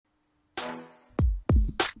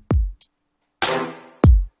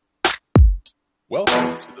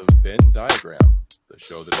Welcome to the Venn Diagram, the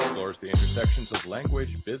show that explores the intersections of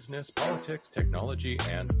language, business, politics, technology,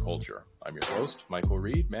 and culture. I'm your host, Michael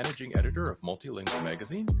Reed, managing editor of Multilingual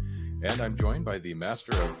Magazine, and I'm joined by the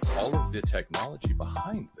master of all of the technology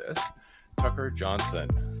behind this, Tucker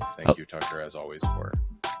Johnson. Thank you, Tucker, as always, for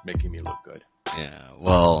making me look good. Yeah,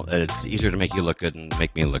 well, it's easier to make you look good than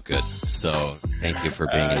make me look good. So thank you for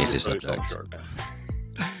being an easy subject.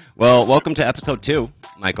 Well, welcome to episode 2,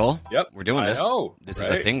 Michael. Yep. We're doing this. This is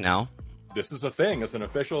a thing now. This is a thing. It's an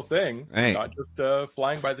official thing. Right. Not just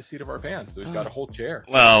flying by the seat of our pants. We've got a whole chair.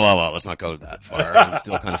 Well, let's not go that far. I'm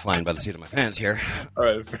still kind of flying by the seat of my pants here. All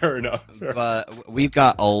right, fair enough. But we've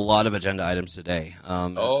got a lot of agenda items today.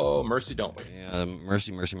 Mercy, don't we? Yeah,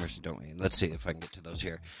 mercy, don't we? Let's see if I can get to those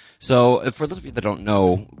here. So, for those of you that don't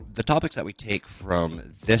know, the topics that we take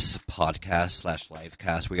from this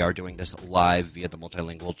podcast/livecast, we are doing this live via the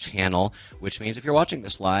Multilingual channel, which means if you're watching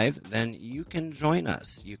this live, then you can join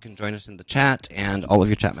us. You can join us in the chat, and all of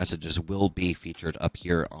your chat messages will be featured up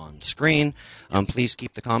here on screen. Please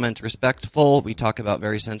keep the comments respectful. We talk about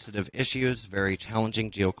very sensitive issues, very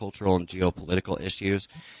challenging geocultural and geopolitical issues,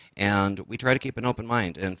 and we try to keep an open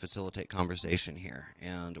mind and facilitate conversation here.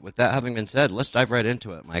 And with that having been said, let's dive right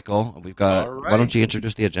into it, Michael. We've got. All right. Why don't you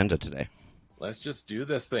introduce the agenda today? Let's just do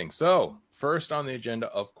this thing. So, first on the agenda,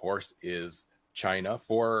 of course, is China.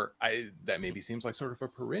 That maybe seems like sort of a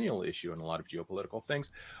perennial issue in a lot of geopolitical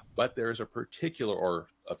things, but there's a particular or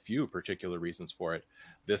a few particular reasons for it.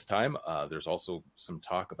 This time, there's also some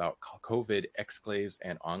talk about COVID exclaves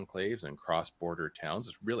and enclaves and cross-border towns.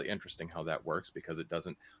 It's really interesting how that works because it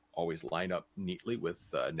doesn't always line up neatly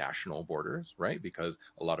with national borders, right? Because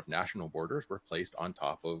a lot of national borders were placed on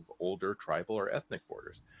top of older tribal or ethnic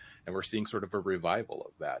borders. And we're seeing sort of a revival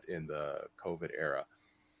of that in the COVID era.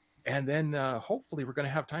 And then hopefully we're going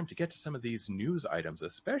to have time to get to some of these news items,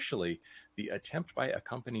 especially the attempt by a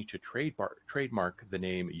company to trademark the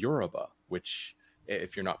name Yoruba, which,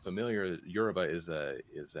 if you're not familiar, Yoruba is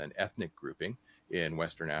an ethnic grouping in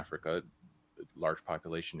Western Africa, large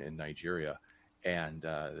population in Nigeria. And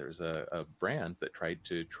there's a brand that tried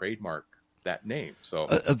to trademark that name. So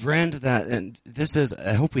a brand that, and this is,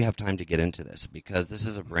 I hope we have time to get into this because this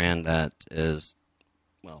is a brand that is,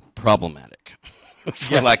 well, problematic.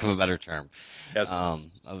 For lack of a better term. Yes. I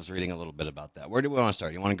was reading a little bit about that. Where do we want to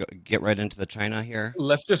start? You want to get right into the China here?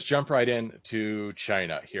 Let's just jump right into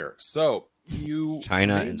China here. So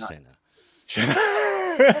China and Sena.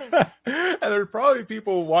 And there are probably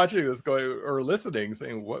people watching this going or listening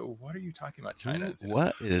saying, what are you talking about, China and Sena?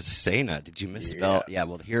 What is Sena? Did you misspell? Yeah,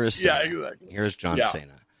 well, here is Sena. Yeah, exactly. Here's John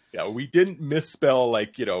Sena. Yeah, we didn't misspell,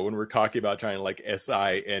 like, when we're talking about China, like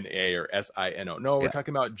S-I-N-A or S-I-N-O. No, we're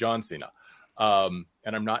talking about John Cena. And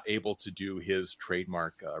I'm not able to do his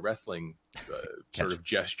trademark wrestling sort of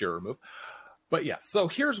gesture or move. But yeah, so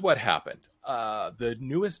here's what happened. The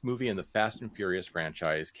newest movie in the Fast and Furious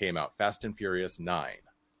franchise came out, Fast and Furious 9,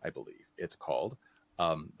 I believe it's called.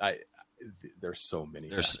 There's so many.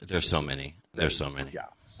 There's so many. Yeah.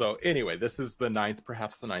 So anyway, this is the 9th,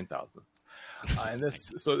 perhaps the 9,000th. And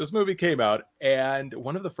this movie came out, and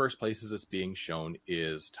one of the first places it's being shown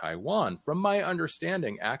is Taiwan. From my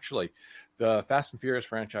understanding, actually, the Fast and Furious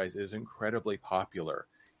franchise is incredibly popular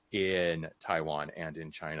in Taiwan and in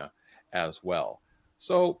China as well.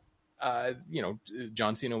 So,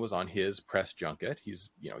 John Cena was on his press junket. He's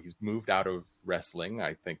moved out of wrestling,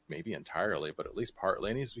 I think maybe entirely, but at least partly,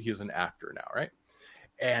 and he's an actor now, right?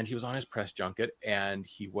 And he was on his press junket, and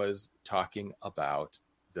he was talking about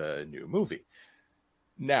the new movie.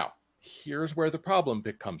 Now, here's where the problem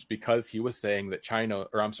comes, because he was saying that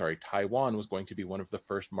Taiwan was going to be one of the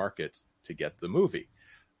first markets to get the movie.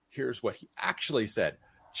 Here's what he actually said.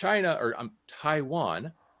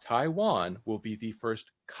 Taiwan will be the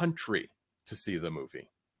first country to see the movie.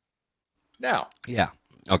 Now. Yeah.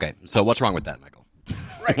 Okay. So what's wrong with that, Michael?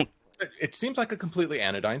 Right. It seems like a completely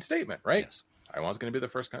anodyne statement, right? Yes. Taiwan's going to be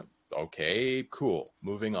the first country. Okay, cool.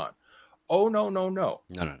 Moving on. Oh, no. No.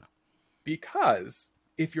 Because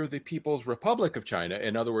if you're the People's Republic of China,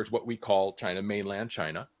 in other words, what we call China, mainland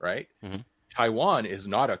China, right? Mm-hmm. Taiwan is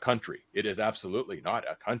not a country. It is absolutely not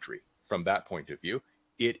a country from that point of view.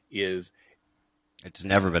 It's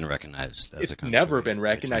never been recognized as a country. It's never been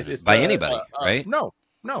recognized. By anybody, right? No.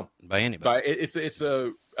 By anybody. It's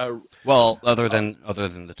a other than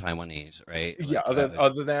the Taiwanese, right? Yeah,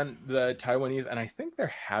 other than the Taiwanese, and I think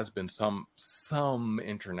there has been some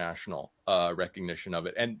international recognition of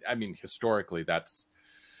it. And I mean, historically, that's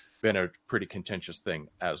been a pretty contentious thing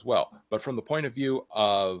as well. But from the point of view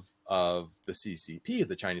of the CCP,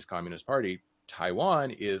 the Chinese Communist Party,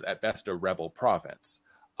 Taiwan is at best a rebel province.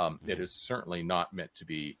 It is certainly not meant to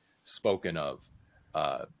be spoken of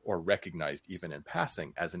or recognized even in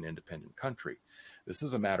passing as an independent country. This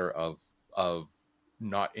is a matter of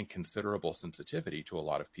not inconsiderable sensitivity to a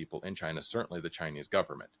lot of people in China, certainly the Chinese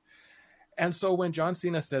government. And so when John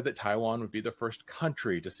Cena said that Taiwan would be the first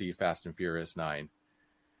country to see Fast and Furious 9,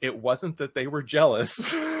 it wasn't that they were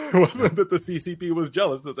jealous. It wasn't that the CCP was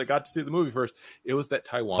jealous that they got to see the movie first. It was that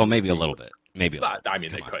Taiwan. Well, maybe a little bit. Maybe a little. I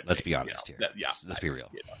mean, they could. Let's be honest here. Yeah, let's be real.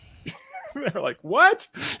 They're like, what?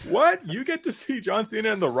 What? You get to see John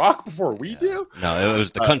Cena and The Rock before we do? No, it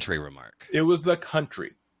was the country remark. It was the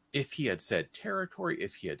country. If he had said territory,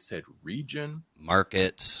 if he had said region,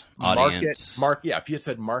 market, audience, if he had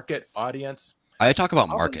said market, audience. I talk about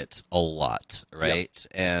markets a lot, right?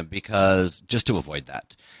 Yep. And because just to avoid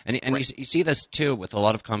that, and right. you see this too with a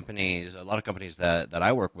lot of companies that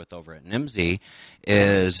I work with over at NIMSY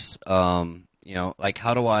is, like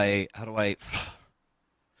how do I like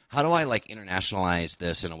internationalize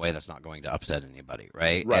this in a way that's not going to upset anybody,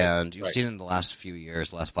 right? And you've seen in the last 5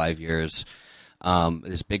 years,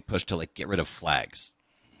 this big push to like get rid of flags.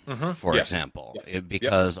 For example,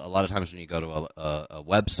 because a lot of times when you go to a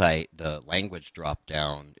website, the language drop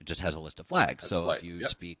down, it just has a list of flags. So if you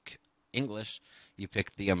speak English, you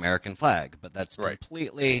pick the American flag, but that's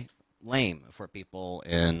completely lame for people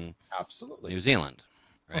in New Zealand,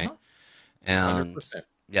 right? And 100%.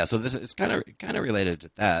 Yeah, so this is kind of related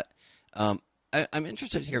to that. I'm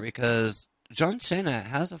interested here because John Cena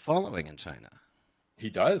has a following in China. He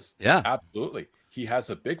does. Yeah, absolutely. He has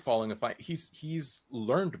a big following of he's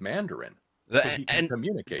learned Mandarin, so he can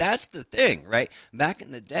communicate. That's the thing, right? Back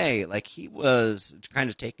in the day, like he was kind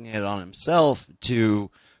of taking it on himself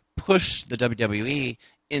to push the WWE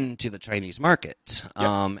into the Chinese market,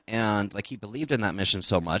 and like he believed in that mission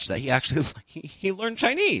so much that he actually he learned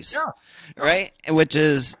Chinese, right? Which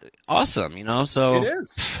is awesome, So it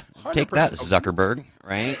is. Take that, Zuckerberg,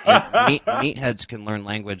 right? Meatheads can learn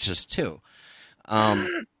languages too.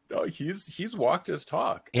 No, he's walked his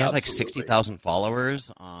talk. He has like 60,000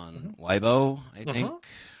 followers on Weibo, I think,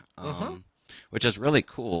 which is really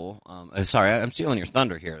cool. Sorry, I'm stealing your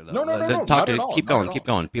thunder here. Though. No. Keep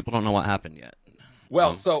going. People don't know what happened yet.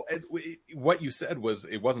 Well, so what you said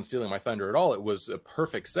it wasn't stealing my thunder at all. It was a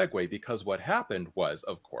perfect segue because what happened was,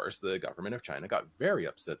 of course, the government of China got very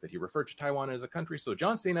upset that he referred to Taiwan as a country. So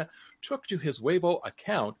John Cena took to his Weibo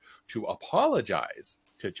account to apologize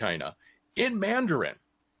to China in Mandarin.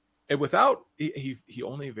 And he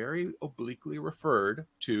only very obliquely referred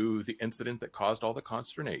to the incident that caused all the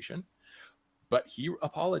consternation, but he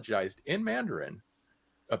apologized in Mandarin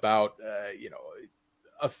about,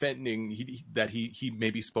 offending, that he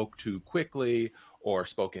maybe spoke too quickly or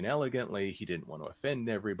spoke inelegantly. He didn't want to offend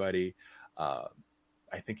everybody. I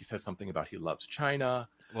think he says something about he loves China.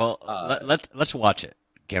 Well, let's watch it,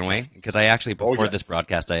 can we? Because I actually, before this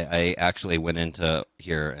broadcast, I actually went into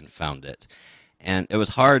here and found it. And it was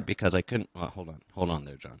hard because I couldn't. Hold on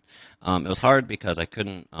there, John. It was hard because I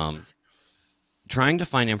couldn't. Trying to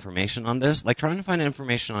find information on this, like trying to find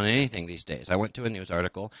information on anything these days. I went to a news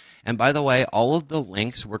article, and by the way, all of the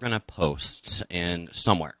links we're going to post in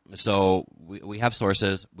somewhere. So we have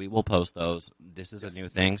sources. We will post those. This is a new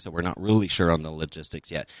thing, so we're not really sure on the logistics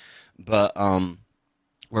yet. But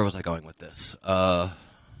where was I going with this?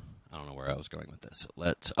 I don't know where I was going with this.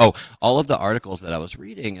 All of the articles that I was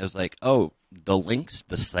reading is like, the links,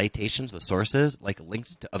 the citations, the sources, like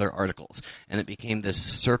linked to other articles. And it became this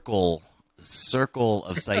circle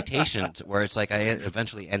of citations where it's like I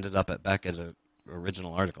eventually ended up back at an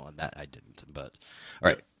original article, and that I didn't. But, all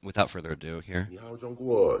right, without further ado here. 你好，中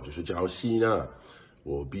国，这是赵西娜。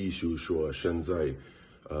我必须说，现在，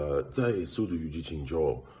在《速度与激情》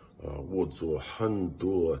中，我做很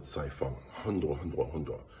多采访，很多。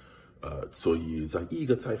所以在一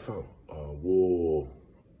个采访，我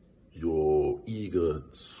有一个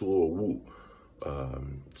错误，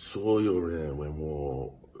所有人问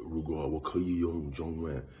我，如果我可以用中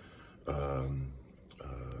文，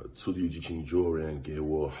速度与激情中人给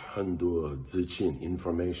我很多资讯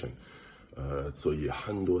information，所以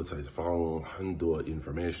很多采访，很多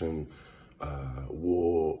information，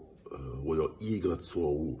我有一个错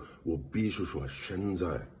误，我必须说，现在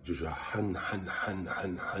就是很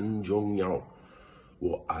重要。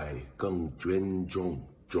我爱更尊重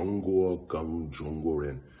中国，更中国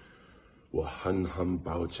人。我很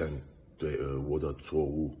抱歉对我的错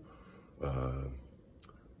误，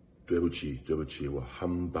对不起，我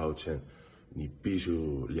很抱歉。你必须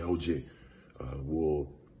了解，我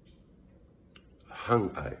很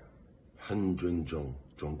爱，很尊重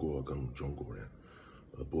中国跟中国人。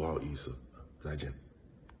不好意思，再见。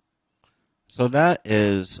So that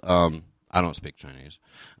is, I don't speak Chinese,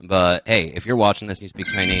 but hey, if you're watching this and you speak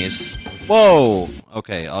Chinese, Whoa.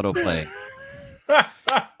 Okay, autoplay.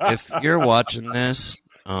 If you're watching this,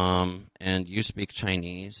 and you speak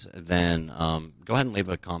Chinese, then go ahead and leave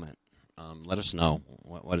a comment. Let us know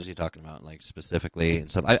what is he talking about, like specifically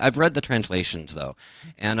and stuff. I've read the translations though,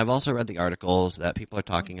 and I've also read the articles that people are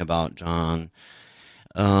talking about John.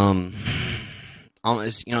 Um,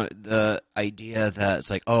 almost, the idea that it's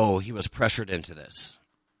like, oh, he was pressured into this.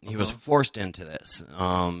 He was forced into this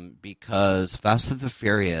because Fast and the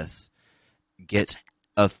Furious gets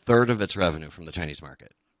a third of its revenue from the Chinese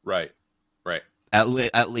market. Right. Right. At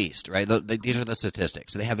least, right? These are the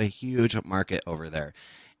statistics. They have a huge market over there,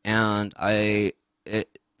 and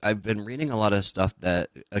I've been reading a lot of stuff that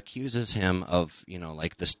accuses him of,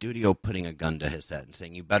 like the studio putting a gun to his head and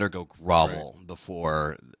saying, you better go grovel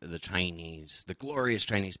before the glorious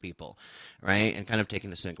Chinese people, right? And kind of taking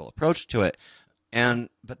the cynical approach to it.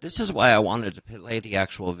 But this is why I wanted to play the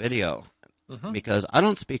actual video, because I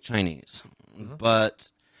don't speak Chinese,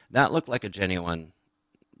 but that looked like a genuine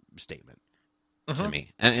statement to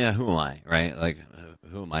me. And yeah, who am I, right? Like,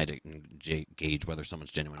 who am I to gauge whether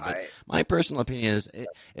someone's genuine? But my personal opinion is,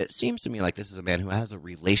 it seems to me like this is a man who has a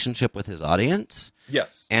relationship with his audience,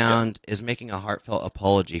 and is making a heartfelt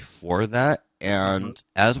apology for that. And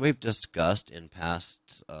as we've discussed in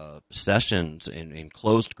past sessions in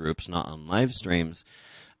closed groups, not on live streams,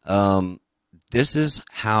 this is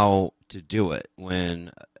how to do it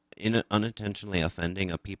when unintentionally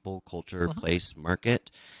offending a people, culture, place,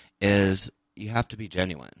 market, is you have to be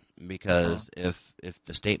genuine, because if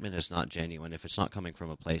the statement is not genuine, if it's not coming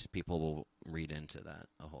from a place, people will read into that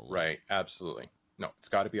a whole lot. Right. Absolutely. No, it's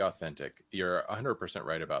got to be authentic. You're 100%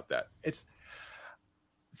 right about that.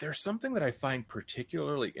 There's something that I find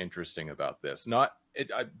particularly interesting about this.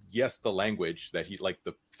 Yes, the language that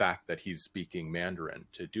the fact that he's speaking Mandarin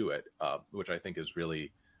to do it, which I think is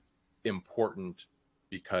really important,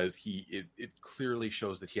 because it clearly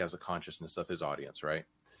shows that he has a consciousness of his audience, right?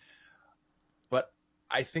 But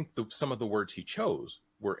I think some of the words he chose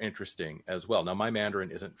were interesting as well. Now, my Mandarin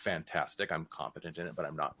isn't fantastic. I'm competent in it, but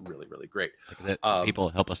I'm not really, really great. People,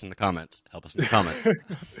 help us in the comments. Help us in the comments.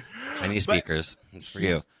 Chinese speakers, it's for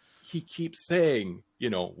you. He keeps saying,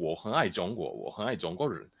 我很爱中国,我很爱中国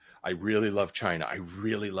人. I really love China. I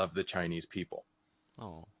really love the Chinese people.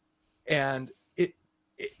 Oh. And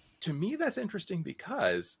to me, that's interesting,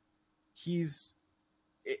 because he's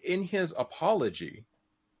in his apology,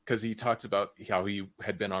 because he talks about how he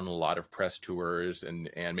had been on a lot of press tours and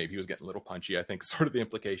maybe he was getting a little punchy, I think, sort of the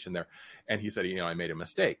implication there. And he said, I made a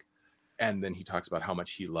mistake. And then he talks about how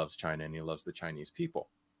much he loves China and he loves the Chinese people.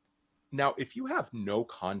 Now, if you have no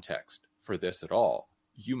context for this at all,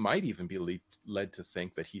 you might even be led to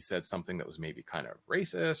think that he said something that was maybe kind of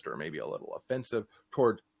racist or maybe a little offensive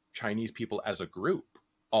toward Chinese people as a group,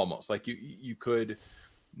 almost. Like you could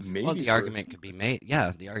maybe... Well, the argument could be made.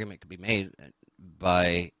 Yeah, the argument could be made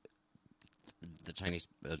by the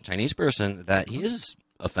Chinese person that he is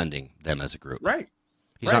offending them as a group. Right.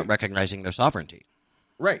 He's not recognizing their sovereignty.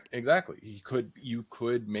 Right, exactly. You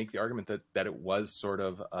could make the argument that it was sort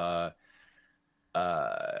of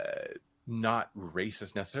not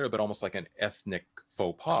racist necessarily, but almost like an ethnic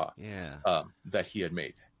faux pas that he had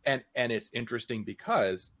made. And it's interesting,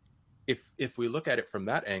 because if we look at it from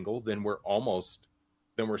that angle, then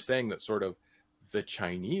we're saying that sort of the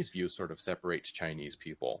Chinese view sort of separates Chinese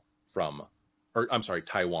people from, or I'm sorry,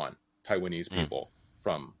 Taiwanese people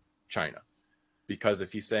from China. Because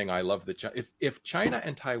if he's saying, I love if China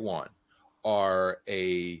and Taiwan are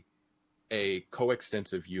a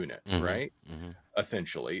coextensive unit, right?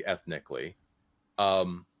 Essentially, ethnically,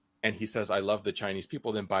 and he says, I love the Chinese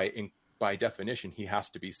people, then by definition, he has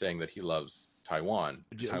to be saying that he loves Taiwan,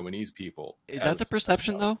 the Taiwanese people. Is that the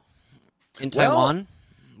perception, though? In Taiwan?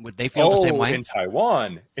 Would they feel the same way? In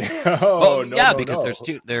Taiwan? Because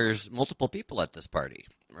there's multiple people at this party,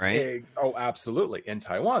 right? Absolutely. In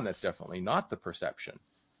Taiwan, that's definitely not the perception.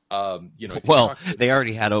 They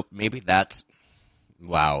already had maybe that's...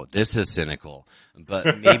 Wow, this is cynical.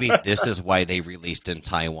 But maybe this is why they released in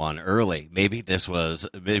Taiwan early. Maybe this was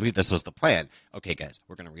the plan. Okay, guys,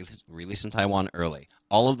 we're going to release in Taiwan early.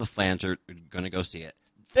 All of the fans are going to go see it.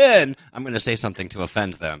 Then I'm going to say something to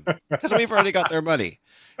offend them, because we've already got their money.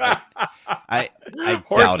 I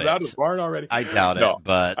doubt it. Out of the barn already. I doubt it,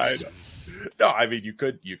 but no, I mean, you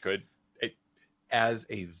could as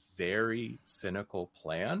a very cynical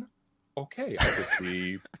plan. Okay,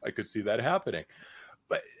 I could see that happening.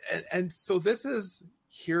 But and so here's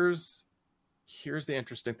the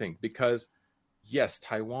interesting thing, because yes,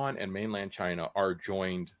 Taiwan and mainland China are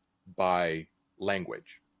joined by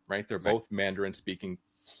language, right? They're both Mandarin speaking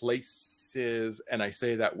places, and I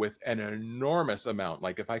say that with an enormous amount.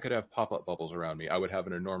 Like if I could have pop-up bubbles around me, I would have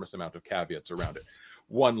an enormous amount of caveats around it.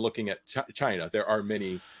 One, looking at China, there are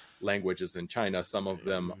many languages in China. Some of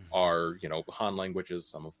them are, Han languages,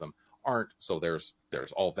 some of them aren't. So there's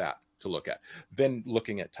all that to look at. Then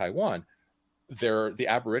looking at Taiwan, the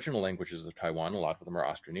Aboriginal languages of Taiwan, a lot of them are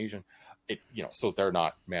Austronesian. So they're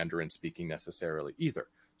not Mandarin speaking necessarily either.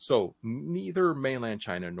 So neither mainland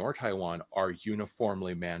China nor Taiwan are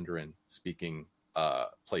uniformly Mandarin speaking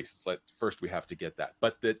places. First we have to get that,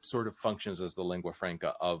 but that sort of functions as the lingua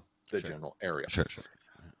franca of the general area. Sure.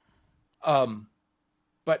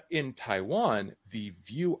 But in Taiwan, the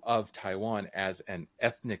view of Taiwan as an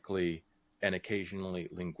ethnically and occasionally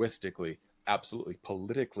linguistically, absolutely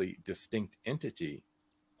politically distinct entity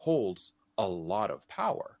holds a lot of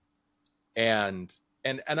power. And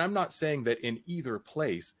I'm not saying that in either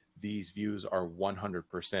place these views are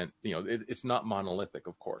 100%, it's not monolithic,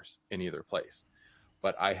 of course, in either place.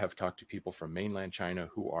 But I have talked to people from mainland China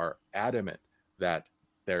who are adamant that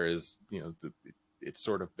there is, it's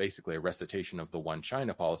sort of basically a recitation of the one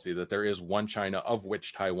China policy, that there is one China of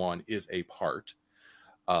which Taiwan is a part,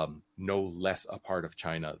 no less a part of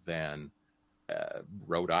China than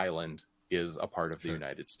Rhode Island is a part of the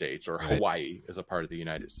United States, or Hawaii is a part of the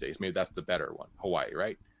United States. Maybe that's the better one. Hawaii,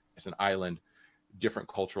 right? It's an island, different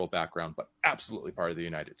cultural background, but absolutely part of the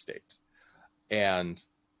United States. And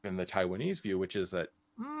then the Taiwanese view, which is that,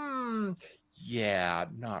 yeah,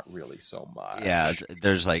 not really so much. Yeah,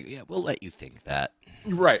 there's we'll let you think that.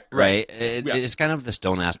 Right. It's kind of this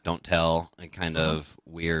don't ask, don't tell, kind of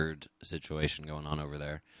weird situation going on over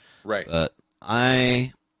there. Right. But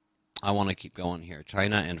I want to keep going here.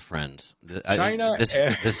 China and Friends.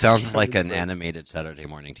 This sounds like an animated Saturday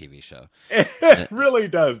morning TV show. It really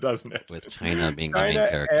does, doesn't it? With China being the main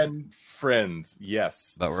character. And Friends,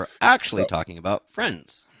 yes. But we're actually talking about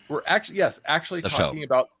Friends. We're actually talking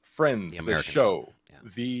about Friends, the show. Yeah.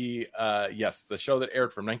 The show that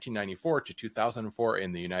aired from 1994 to 2004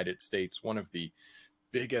 in the United States, one of the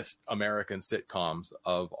biggest American sitcoms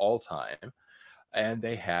of all time. And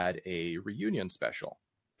they had a reunion special.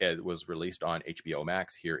 It was released on HBO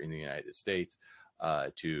Max here in the United States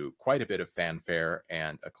to quite a bit of fanfare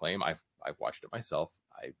and acclaim. I've watched it myself.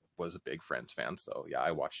 I was a big Friends fan, so yeah,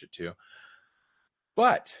 I watched it too.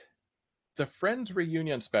 But the Friends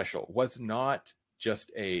reunion special was not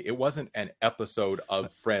just it wasn't an episode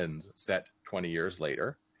of Friends set 20 years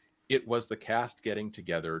later. It was the cast getting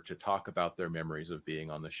together to talk about their memories of being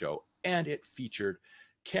on the show, and it featured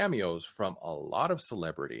cameos from a lot of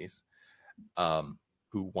celebrities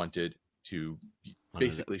who wanted to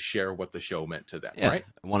basically share what the show meant to them, right?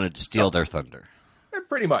 Wanted to steal their thunder.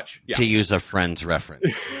 Pretty much, yeah. To use a Friends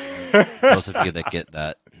reference. Those of you that get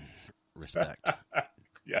that, respect.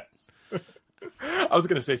 Yes. I was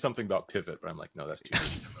going to say something about Pivot, but I'm like, no, that's too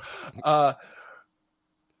much.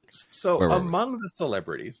 So among the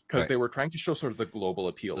celebrities, because they were trying to show sort of the global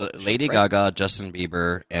appeal of Lady Gaga, Justin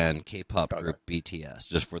Bieber, and K-pop group BTS,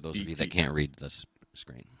 just for those of you that can't read this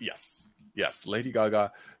screen. Yes, Lady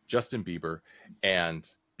Gaga, Justin Bieber, and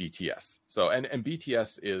BTS. So, and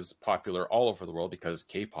BTS is popular all over the world because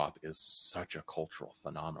K-pop is such a cultural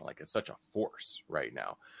phenomenon. Like, it's such a force right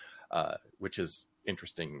now, which is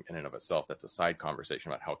interesting in and of itself. That's a side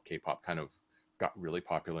conversation about how K-pop kind of got really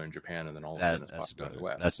popular in Japan and then all of a sudden it's popular in the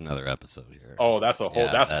West. That's another episode here. Oh, that's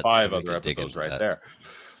 5 other episodes right there.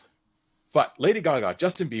 But Lady Gaga,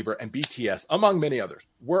 Justin Bieber, and BTS, among many others,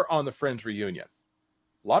 were on the Friends reunion.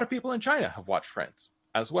 A lot of people in China have watched Friends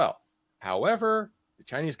as well. However, the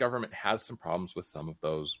Chinese government has some problems with some of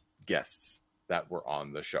those guests that were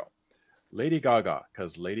on the show. Lady Gaga,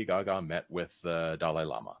 because Lady Gaga met with the Dalai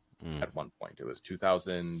Lama at one point. It was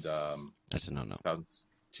 2000. That's a no-no.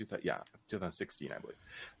 2016, I believe.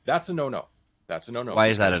 That's a no-no. Why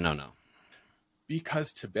is that a no-no?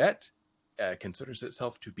 Because Tibet considers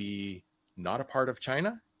itself to be not a part of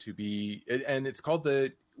China, and it's called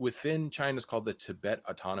within China is called the Tibet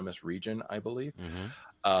Autonomous Region, I believe.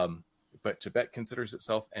 But Tibet considers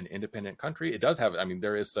itself an independent country. It does have,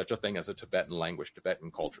 there is such a thing as a Tibetan language,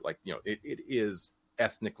 Tibetan culture. It is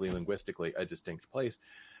ethnically, linguistically a distinct place.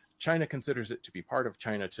 China considers it to be part of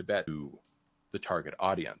China, Tibet, to the target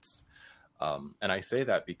audience. And I say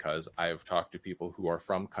that because I've talked to people who are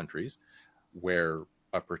from countries where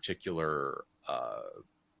a particular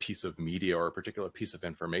piece of media or a particular piece of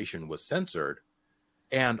information was censored.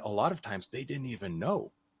 And a lot of times they didn't even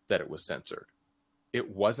know that it was censored.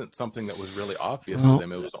 It wasn't something that was really obvious to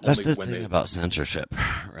them. It was that's only the thing about censorship,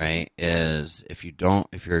 right? Is if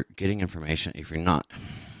you're getting information, if you're not,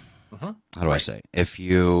 how do I say? If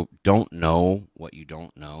you don't know what you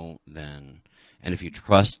don't know, then And if you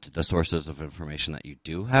trust the sources of information that you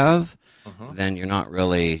do have, then you're not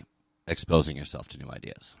really exposing yourself to new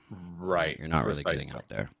ideas. Right. You're not really getting out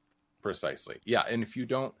there. Precisely. Yeah. And if you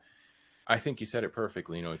don't, I think you said it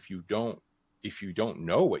perfectly. If you don't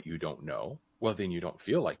know what you don't know, well, then you don't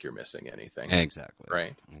feel like you're missing anything. Exactly.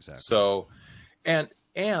 Right. Exactly. So, and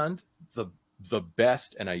the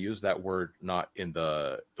best, and I use that word not in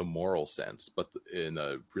the moral sense, but in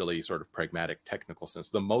a really sort of pragmatic, technical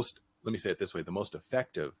sense. Let me say it this way: the most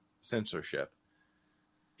effective censorship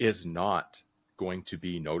is not going to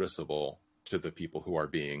be noticeable to the people who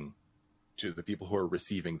are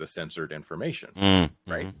receiving the censored information,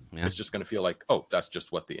 right? Yeah. It's just going to feel like, oh, that's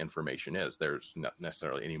just what the information is. There's not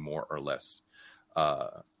necessarily any more or less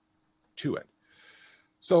to it.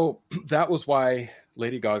 So that was why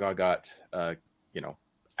Lady Gaga got,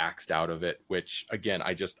 axed out of it, which again,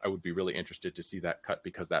 I would be really interested to see that cut,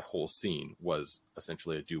 because that whole scene was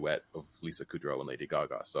essentially a duet of Lisa Kudrow and Lady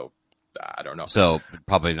Gaga. So I don't know. So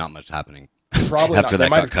probably not much happening. Probably after not.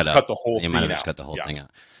 that got cut out. The whole you scene might have out. just cut the whole thing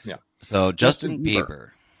out. Yeah. So Justin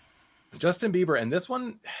Bieber, and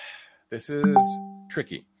this is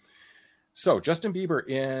tricky. So Justin Bieber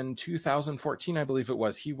in 2014, I believe it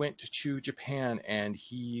was, he went to Japan and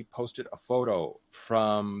he posted a photo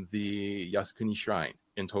from the Yasukuni Shrine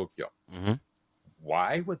in Tokyo.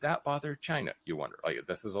 Why would that bother China, you wonder? Like,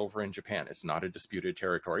 this is over in Japan. It's not a disputed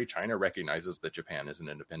territory. China recognizes that Japan is an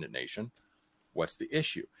independent nation. What's the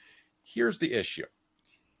issue? Here's the issue.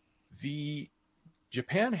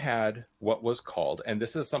 Japan had what was called, and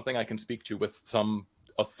this is something I can speak to with some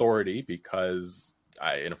authority, because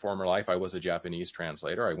in a former life, I was a Japanese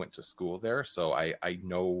translator. I went to school there, so I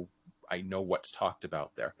know what's talked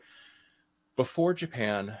about there. Before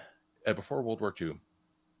World War II,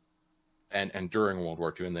 and during World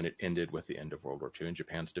War II, and then it ended with the end of World War II and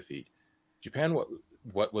Japan's defeat. Japan,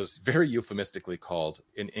 what was very euphemistically called,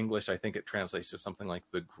 in English, I think it translates to something like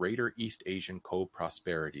the Greater East Asian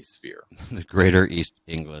Co-Prosperity Sphere. The Greater East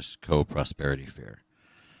English Co-Prosperity Sphere.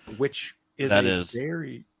 Which is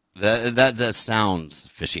very... That sounds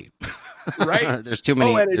fishy. Right? There's too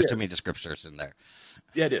many descriptors in there.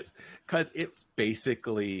 Yeah, it is. Because it's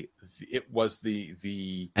basically, it was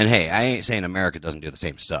the... And hey, I ain't saying America doesn't do the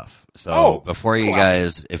same stuff. So before you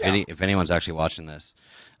guys, if anyone's actually watching this,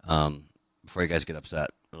 before you guys get upset,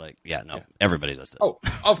 like, everybody does this. Oh,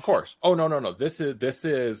 of course. Oh, no. This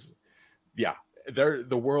is,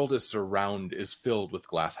 the world is filled with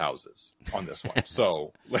glass houses on this one.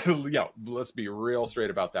 So, let's be real straight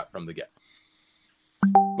about that from the get.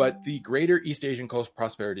 But the Greater East Asian Coast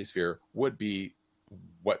Prosperity Sphere would be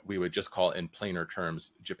what we would just call, in plainer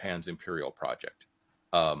terms, Japan's imperial project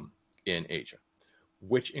in Asia,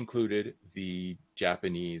 which included the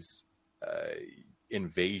Japanese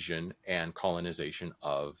invasion and colonization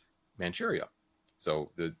of Manchuria.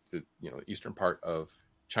 So the eastern part of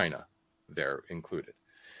China there included.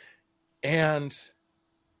 And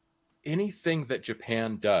anything that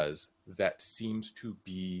Japan does that seems to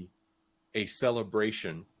be a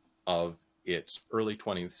celebration of its early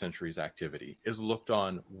 20th century's activity is looked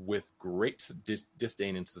on with great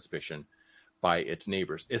disdain and suspicion by its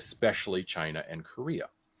neighbors, especially China and Korea.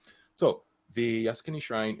 So the Yasukuni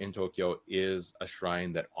Shrine in Tokyo is a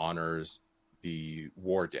shrine that honors the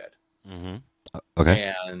war dead.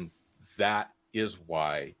 Okay. And that is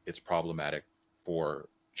why it's problematic for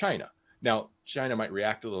China. Now, China might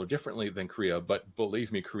react a little differently than Korea, but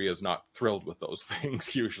believe me, Korea is not thrilled with those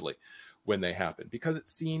things usually when they happen, because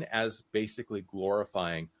it's seen as basically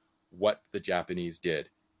glorifying what the Japanese did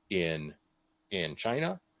in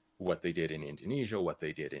China, what they did in Indonesia, what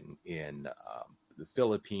they did in the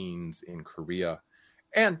Philippines, in Korea.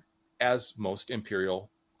 And as most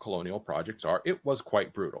imperial colonial projects are, it was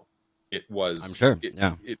quite brutal. It was, I'm sure.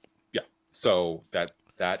 So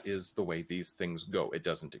that is the way these things go. It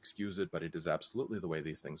doesn't excuse it, but it is absolutely the way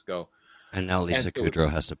these things go. And now Lisa Kudrow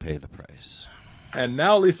has to pay the price. And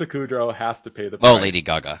now Lisa Kudrow has to pay the price. Well, Lady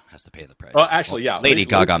Gaga has to pay the price. Well, actually, yeah. Lady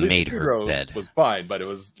Gaga made Lisa her Kudrow bed. Was fine, but it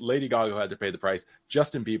was Lady Gaga who had to pay the price.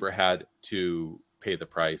 Justin Bieber had to pay the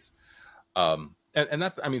price. And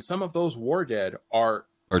that's, I mean, some of those war dead are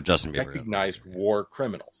Justin Bieber recognized war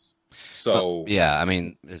criminals. So I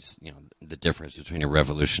mean, it's the difference between a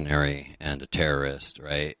revolutionary and a terrorist,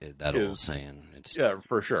 right? That old saying.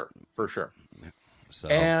 For sure. So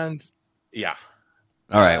and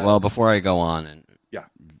all right. Well, before I go on and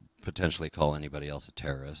potentially call anybody else a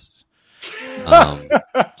terrorist,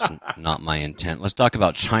 it's not my intent. Let's talk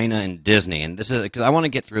about China and Disney, and this is because I want to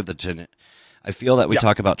get through I feel that we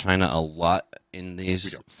talk about China a lot in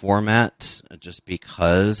these formats, just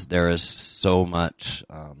because there is so much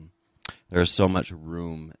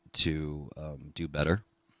room to do better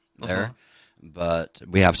there. Mhm. But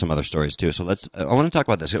we have some other stories too. So I want to talk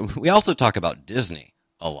about this. We also talk about Disney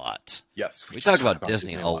a lot. Yes, we We do talk talk about about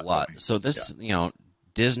Disney Disney a a lot, don't lot. we? So Yeah, this,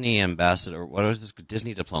 Disney ambassador, what is this?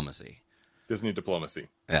 Disney diplomacy. Disney diplomacy.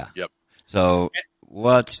 Yeah. Yep. So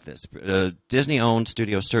what's this? Disney-owned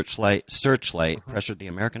studio Searchlight Mhm. pressured the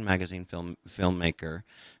American magazine filmmaker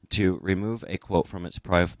to remove a quote from its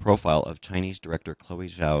profile of Chinese director Chloe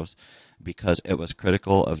Zhao's because it was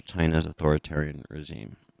critical of China's authoritarian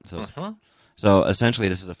regime. Mhm. So essentially,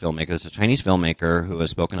 this is a filmmaker. This is a Chinese filmmaker who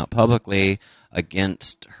has spoken up publicly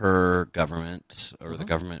against her government or the Mhm.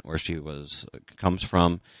 government where comes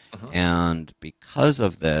from, Mhm. and because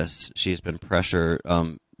of this, she's been pressured.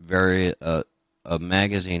 A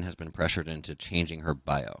magazine has been pressured into changing her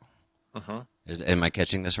bio. Mhm. Am I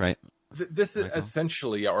catching this right, This is Michael?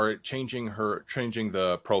 essentially, or changing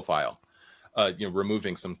the profile,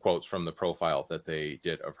 removing some quotes from the profile that they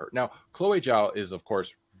did of her. Now, Chloe Zhao is, of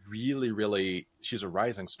course, really, really, she's a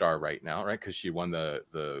rising star right now, right? Because she won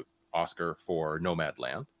the Oscar for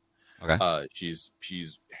Nomadland. Okay.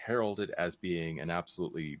 She's heralded as being an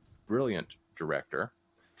absolutely brilliant director,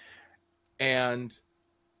 and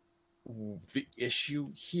the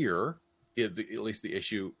issue here, at least the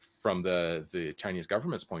issue from the Chinese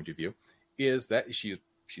government's point of view, is that she's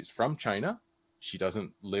from China. She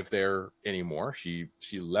doesn't live there anymore. She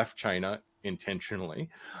left China intentionally,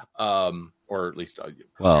 or at least her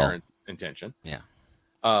Well, parents' intention. yeah.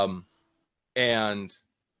 Um, and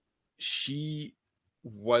she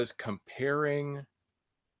was comparing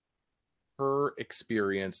her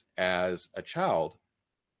experience as a child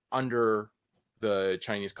under the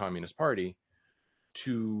Chinese Communist Party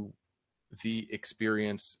to the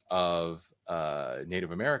experience of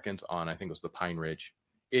Native Americans on, I think it was the Pine Ridge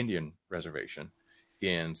Indian Reservation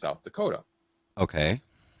in South Dakota, Okay.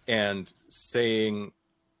 and saying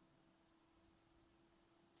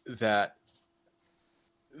that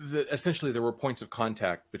essentially there were points of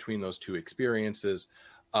contact between those two experiences.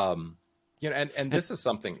 Um, and And, this is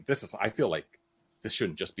something. This is, I feel like this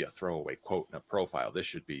shouldn't just be a throwaway quote in a profile. This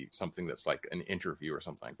should be something that's like an interview or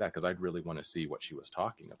something like that, because I'd really want to see what she was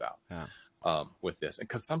talking about yeah. with this. And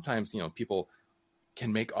because sometimes people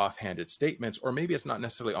can make offhanded statements, or maybe it's not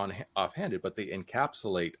necessarily offhanded, but they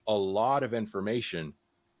encapsulate a lot of information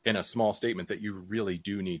in a small statement that you really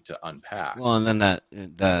do need to unpack. Well, and then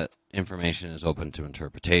that information is open to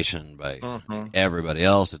interpretation by Mm-hmm, everybody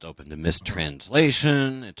else. It's open to mm-hmm,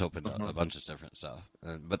 mistranslation. It's open to mm-hmm, a bunch of different stuff.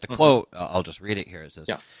 But the mm-hmm. quote, I'll just read it here. It says,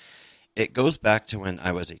 Yeah. "It goes back to when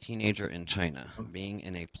I was a teenager in China, being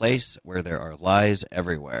in a place where there are lies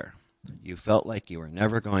everywhere. You felt like you were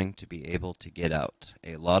never going to be able to get out.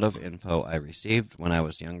 A lot of info I received when I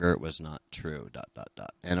was younger was not true. Dot dot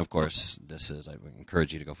dot." And of course, I would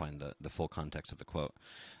encourage you to go find the full context of the quote.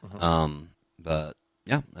 Mm-hmm. But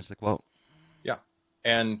yeah, that's the quote. Yeah.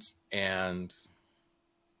 And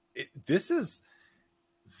this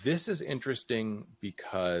is interesting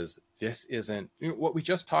because this isn't what we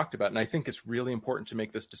just talked about, and I think it's really important to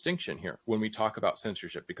make this distinction here when we talk about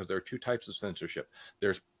censorship, because there are two types of censorship.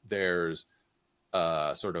 There's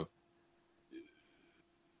sort of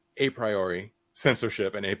a priori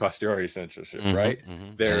censorship and a posteriori censorship, right?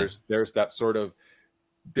 Yeah. There's that sort of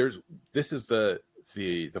there's this is the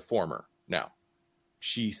former. Now,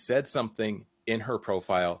 she said something in her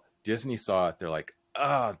profile. Disney saw it. They're like,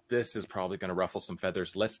 this is probably going to ruffle some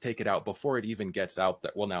feathers. Let's take it out before it even gets out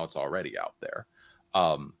there. Well, now it's already out there.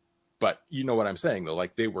 But you know what I'm saying, though?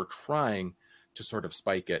 Like, they were trying to sort of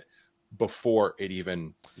spike it before it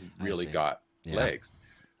even I really see. got Yeah. legs.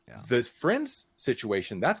 Yeah. The Friends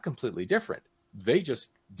situation, that's completely different. They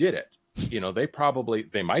just did it.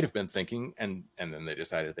 They might have been thinking, and then they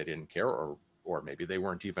decided they didn't care, or maybe they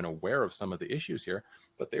weren't even aware of some of the issues here,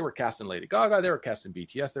 but they were casting Lady Gaga, they were casting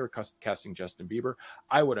BTS, they were casting Justin Bieber.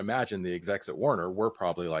 I would imagine the execs at Warner were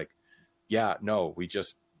probably like, yeah, no,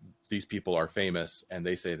 these people are famous and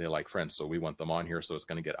they say they like Friends, so we want them on here, so it's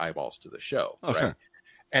going to get eyeballs to the show, Oh, right? sure.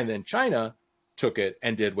 And then China took it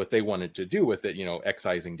and did what they wanted to do with it,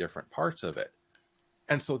 excising different parts of it.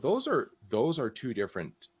 And so those are two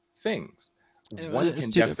different things. One It's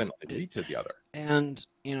can too different. definitely lead to the other. And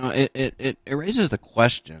it raises the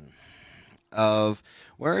question of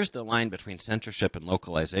where is the line between censorship and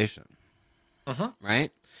localization,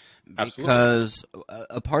 right? Absolutely. Because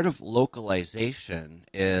a part of localization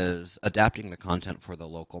is adapting the content for the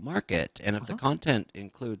local market. And if the content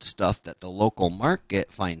includes stuff that the local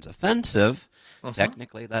market finds offensive,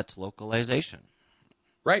 technically that's localization.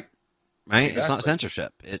 Right. Right? Exactly. It's not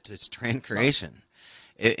censorship. It's trend creation.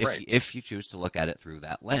 If you choose to look at it through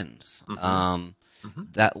that lens. Hmm.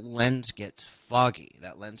 that lens gets foggy.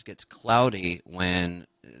 That lens gets cloudy when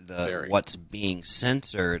Very. what's being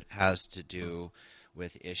censored has to do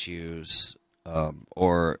with issues,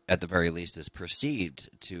 or at the very least is perceived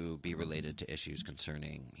to be related to issues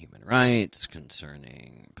concerning human rights,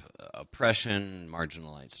 concerning oppression,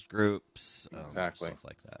 marginalized groups, Exactly. stuff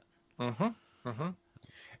like that. Hmm. Hmm.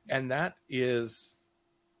 And that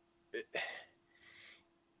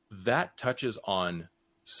touches on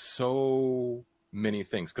so many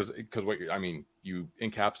things because I mean, you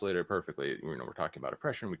encapsulated it perfectly. We're talking about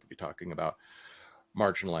oppression. We could be talking about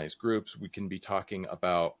marginalized groups. We can be talking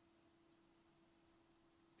about,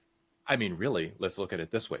 I mean, really, let's look at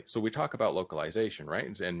it this way. So we talk about localization,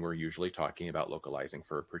 right? And we're usually talking about localizing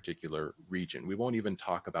for a particular region. We won't even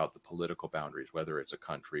talk about the political boundaries, whether it's a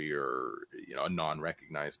country or a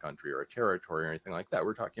non-recognized country or a territory or anything like that.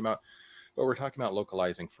 We're talking about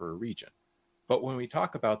localizing for a region. But when we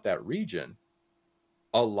talk about that region,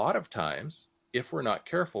 a lot of times, if we're not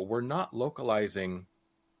careful, we're not localizing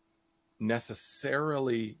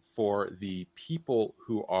necessarily for the people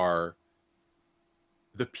who are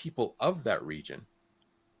the people of that region,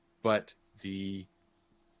 but the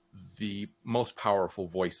most powerful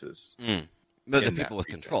voices Mm. The in that people with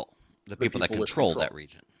region, control, the the people that people with control that control.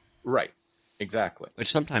 region, Right. Exactly.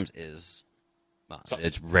 which sometimes is, well, So,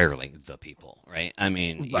 it's rarely the people, right? I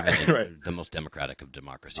mean, even right. Right. the most democratic of Oh yeah.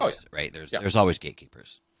 democracies, right? There's Yeah. there's always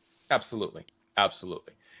gatekeepers. Absolutely.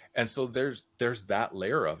 Absolutely. And so there's that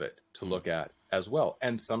layer of it to Mm. look at as well.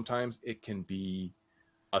 And sometimes it can be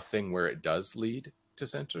a thing where it does lead to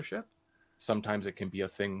censorship. Sometimes it can be a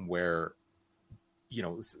thing where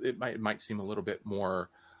it might seem a little bit more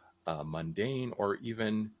mundane or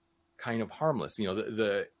even kind of harmless.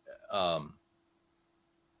 The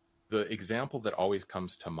example that always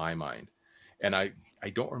comes to my mind, and I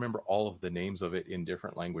don't remember all of the names of it in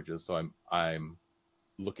different languages, so I'm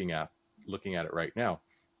looking at it right now.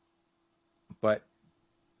 But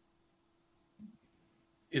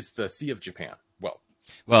is the Sea of Japan? Well,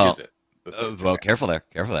 is Well, it the Sea of well, Japan? careful there,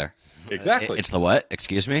 careful there. Exactly. It's the what?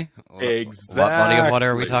 Excuse me. What body of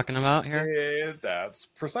water are we Exactly. talking about here? That's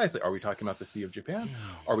precisely. Are we talking about the Sea of Japan?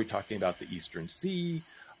 Are we talking about the Eastern Sea?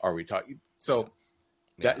 Are we talking? Yeah, So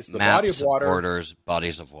yeah. that is the body of Maps, water. borders,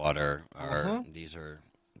 bodies of water are Hmm. these are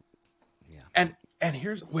yeah. And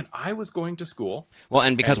here's when I was going to school, Well, and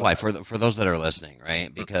and because when why? I For those that are listening,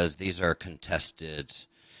 right? Because these are contested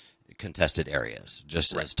areas,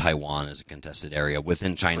 just right, as Taiwan is a contested area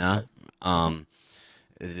within China. precise. Hmm. Um,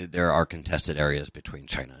 there are contested areas between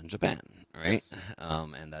China and Japan, right? Yes.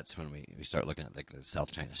 And that's when we start looking at like the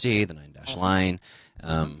South China Sea, the Nine Dash Hmm. Line,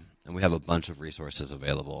 Hmm. and we have a bunch of resources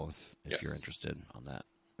available if you're Yes. interested on that.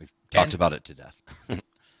 We've talked And about it to death.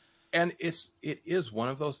 it is one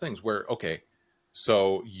of those things where, okay,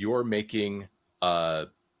 so you're making, uh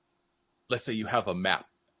let's say you have a map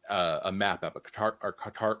app,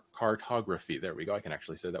 cartography. There we go. I can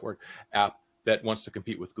actually say that word. App that wants to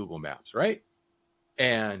compete with Google Maps, right?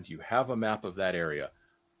 And you have a map of that area.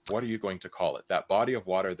 What are you going to call it? That body of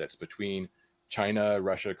water that's between China,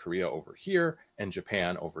 Russia, Korea over here, and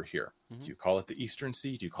Japan over here. Mm-hmm. Do you call it the Eastern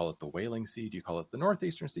Sea? Do you call it the Whaling Sea? Do you call it the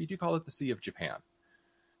Northeastern Sea? Do you call it the Sea of Japan?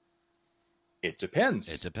 It It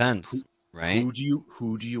depends. depends, Who right?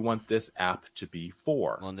 who do you want this app to be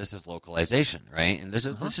for? Well, and this is localization, right? And this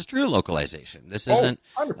is Uh-huh. this is true localization. This Oh, isn't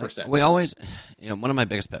like 100%. we always, one of my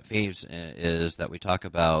biggest pet peeves is that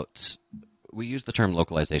we use the term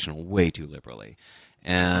localization way too liberally,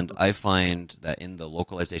 and Mhm. I find that in the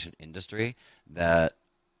localization industry that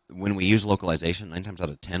when we use localization, 9 times out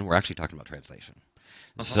of 10, we're actually talking about translation.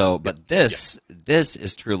 Uh-huh. So, but Yes. Yes. this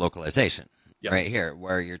is true localization right Yes. here,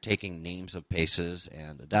 where you're taking names of places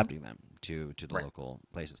and adapting them to the Right. local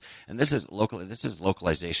places. And this is local. This is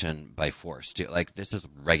localization by force. Too. Like this is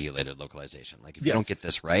regulated localization. Like if you don't get Yes.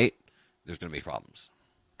 this right, there's going to be problems.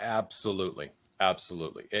 Absolutely.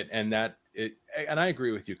 Absolutely. And I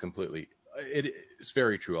agree with you completely. It is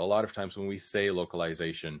very true. A lot of times when we say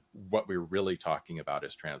localization, what we're really talking about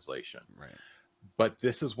is translation. Right. But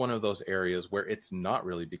this is one of those areas where it's not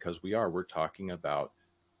really, because we're talking about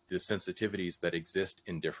the sensitivities that exist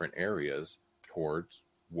in different areas towards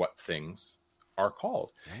what things are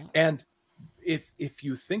called. Yeah. And if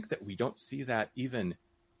you think that we don't see that even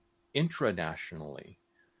intranationally,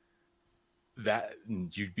 that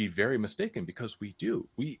you'd be very mistaken, because we do.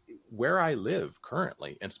 We Where I live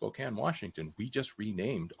currently in Spokane, Washington, we just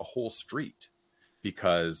renamed a whole street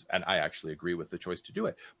because, and I actually agree with the choice to do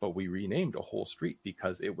it, but we renamed a whole street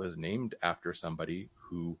because it was named after somebody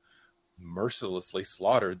who mercilessly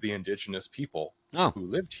slaughtered the indigenous people Oh, who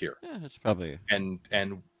lived here. yeah. It's probably And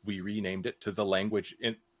we renamed it to the language,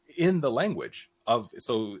 in the language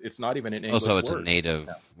so it's not even an Oh, English so it's a word. native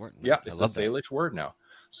No. word. Yeah, I it's a love that. Salish word now.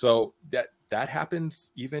 So that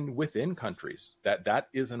happens even within countries. That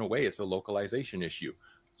is, in a way, it's a localization issue.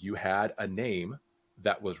 You had a name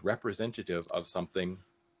that was representative of something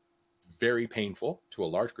very painful to a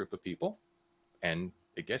large group of people, and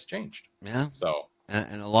it gets changed. Yeah, So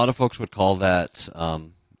and a lot of folks would call that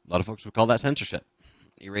censorship,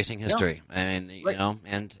 erasing yeah, history, and right,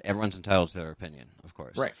 and everyone's entitled to their opinion, of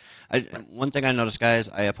course. right, right. One thing I noticed, guys,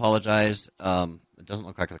 I apologize. It doesn't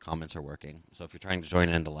look like the comments are working. So if you're trying to join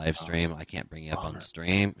in the live stream, I can't bring you up on the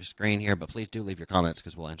screen here, but please do leave your comments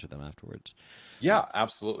because we'll answer them afterwards. Yeah,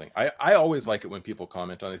 absolutely. I always like it when people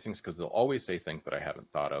comment on these things because they'll always say things that I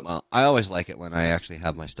haven't thought of. Well, I always like it when I actually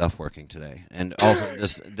have my stuff working today. And also,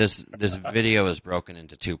 this video is broken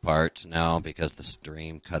into two parts now because the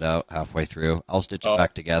stream cut out halfway through. I'll stitch it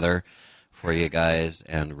back together for you guys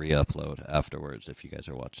and re-upload afterwards if you guys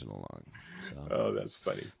are watching along. So. Oh, that's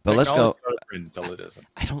funny. But let's go. Until it isn't.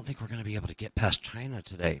 I don't think we're going to be able to get past China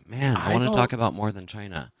today. Man, I want to talk about more than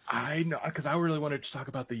China. I know, because I really wanted to talk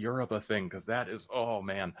about the Yoruba thing, because that is, oh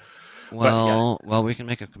man. Well, we can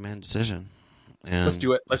make a command decision. And let's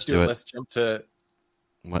do it. Let's do it. Let's jump to.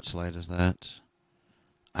 What slide is that?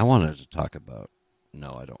 I wanted to talk about.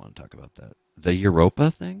 No, I don't want to talk about that. The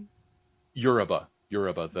Europa thing. Yoruba,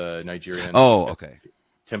 the Nigerian. Oh, okay.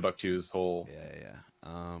 Timbuktu's whole.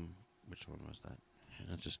 Yeah. Which one was that?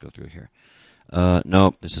 Let's just go through here.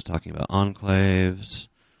 Nope, this is talking about enclaves.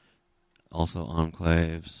 Also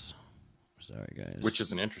enclaves. Sorry, guys. Which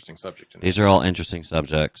is an interesting subject. These are all interesting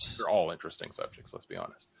subjects. They're all interesting subjects, let's be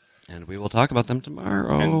honest. And we will talk about them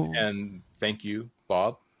tomorrow. And thank you,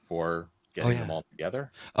 Bob, for getting them all together.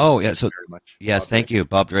 Oh, yeah. So, very much, yes, thank you,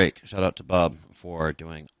 Bob Drake. Shout out to Bob for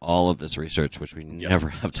doing all of this research, which we never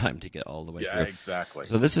have time to get all the way through. Yeah, exactly.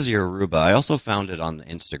 So this is your Yoruba. I also found it on the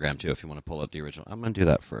Instagram, too, if you want to pull up the original. I'm going to do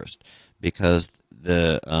that first because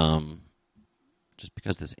just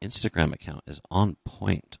because this Instagram account is on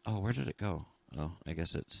point. Oh, where did it go? Oh, I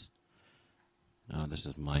guess it's... No, this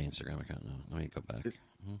is my Instagram account now. Let me go back.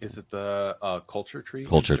 Is it the Culture Tree?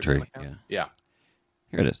 Culture Tree, yeah.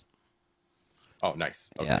 Here it is. Oh, nice.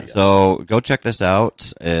 Okay, yeah, so go check this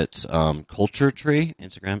out. It's Culture Tree,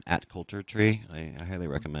 Instagram, @CultureTree. I highly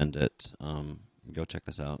recommend it. Go check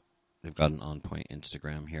this out. They've got an on-point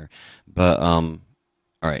Instagram here. But, all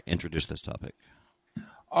right, introduce this topic.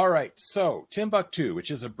 All right, so Timbuktu, which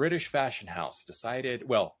is a British fashion house, decided,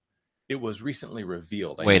 well, it was recently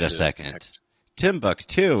revealed. Wait a second.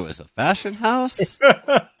 Timbuktu is a fashion house?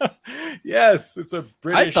 Yes, it's a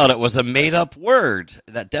British... I thought it was a made-up word.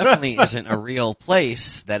 That definitely isn't a real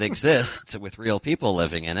place that exists with real people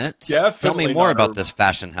living in it. Definitely. Tell me more about this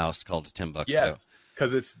fashion house called Timbuktu. Yes,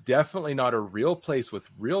 because it's definitely not a real place with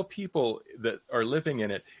real people that are living in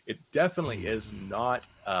it. It definitely is not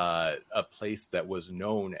a place that was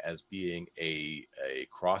known as being a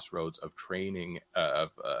crossroads of trading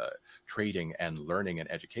and learning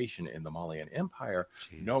and education in the Malian Empire.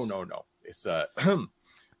 Jeez. No. It's a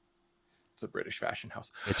it's a British fashion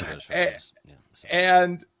house. It's a British fashion house. Yeah,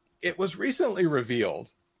 and it was recently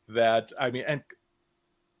revealed that, I mean, and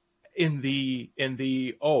in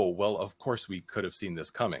the oh, well, of course we could have seen this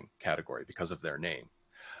coming category because of their name.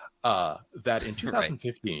 That in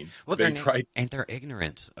 2015, well, they tried, and they're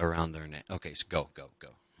ignorant around their name. Okay, so go.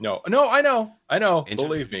 No, I know.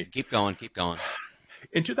 Believe me. Keep going.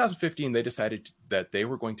 In 2015, they decided that they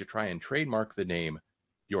were going to try and trademark the name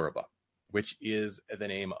Yoruba, which is the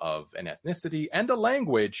name of an ethnicity and a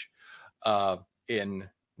language in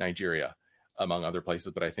Nigeria, among other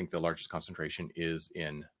places. But I think the largest concentration is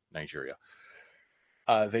in Nigeria.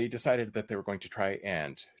 They decided that they were going to try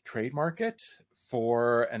and trademark it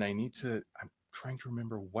for, and I'm trying to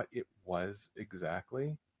remember what it was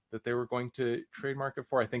exactly that they were going to trademark it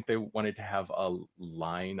for. I think they wanted to have a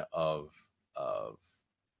line of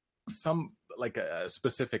some, like a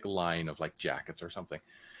specific line of like jackets or something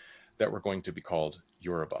that were going to be called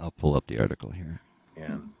Yoruba. I'll pull up the article here.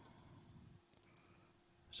 Yeah.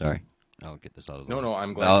 Sorry. I'll get this out of the way. No,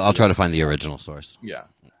 I'm glad. I'll try to find the original source. Yeah.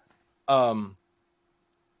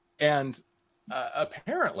 And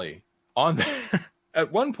apparently on their,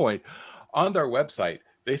 at one point on their website,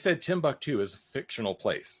 they said Timbuktu is a fictional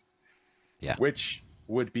place. Yeah. Which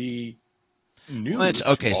would be news.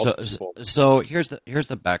 Okay, so here's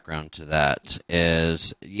the background to that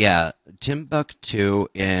is, yeah, Timbuktu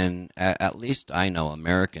in, at least I know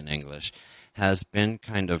American English, has been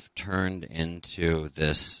kind of turned into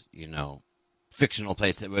this, fictional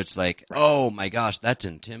place that was like, oh my gosh, that's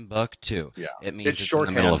in Timbuktu. Yeah. It means it's in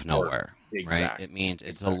the middle of nowhere, right? It means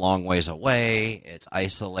it's a long ways away, it's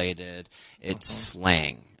isolated, it's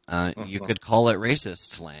slang. You Mhm. could call it racist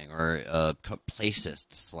slang or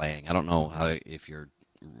placist slang. I don't know how if you're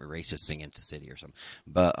racist against a city or something,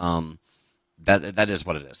 but that is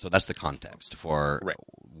what it is. So that's the context for Right.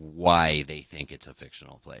 why they think it's a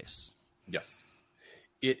fictional place. Yes.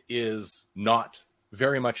 It is not,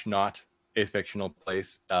 very much not a fictional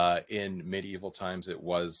place. In medieval times, it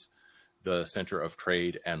was the center of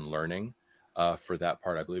trade and learning. For that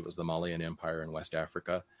part, I believe it was the Malian Empire in West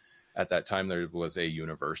Africa. At that time, there was a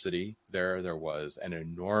university there. There was an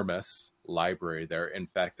enormous library there. In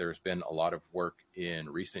fact, there's been a lot of work in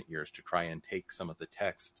recent years to try and take some of the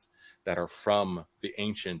texts that are from the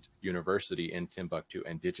ancient university in Timbuktu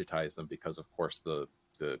and digitize them because, of course, the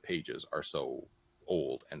pages are so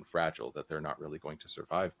old and fragile that they're not really going to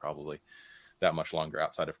survive probably that much longer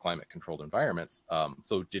outside of climate controlled environments.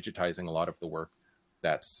 So digitizing a lot of the work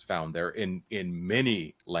that's found there in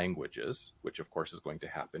many languages, which of course is going to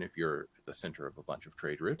happen if you're at the center of a bunch of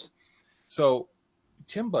trade routes. So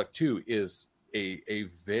Timbuktu is a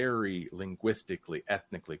very linguistically,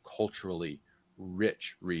 ethnically, culturally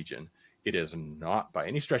rich region. It is not by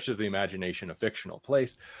any stretch of the imagination a fictional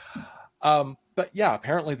place. But yeah,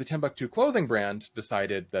 apparently the Timbuktu clothing brand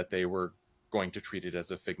decided that they were going to treat it as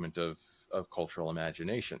a figment of cultural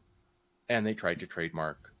imagination. And they tried to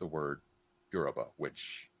trademark the word Yoruba,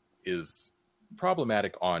 which is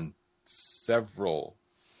problematic on several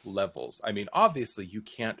levels. I mean, obviously, you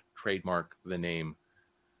can't trademark the name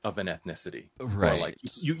of an ethnicity, or like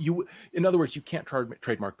Right. you in other words, you can't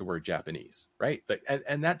trademark the word Japanese, right?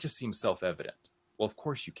 And that just seems self-evident. Well, of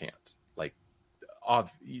course you can't. Like,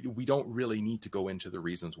 we don't really need to go into the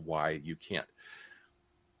reasons why you can't.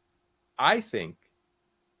 I think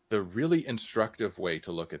the really instructive way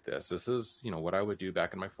to look at this is, what I would do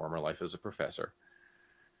back in my former life as a professor.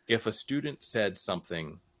 If a student said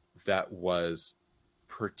something that was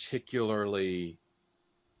particularly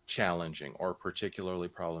challenging or particularly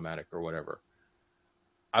problematic or whatever,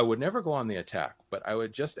 I would never go on the attack, but I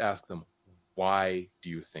would just ask them, why do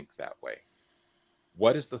you think that way?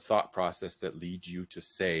 What is the thought process that leads you to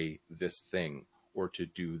say this thing or to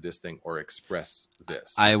do this thing or express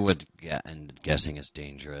this? I would get, and guessing is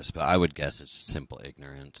dangerous, but I would guess it's simple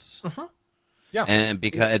ignorance. Uh-huh. Yeah. And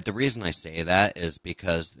because the reason I say that is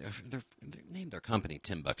because they named their company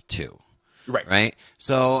Timbuktu, Right. right?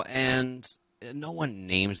 So, and no one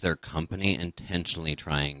names their company intentionally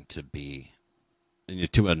trying to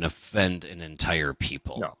offend an entire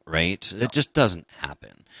people, No. right? No. It just doesn't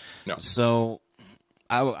happen. No. So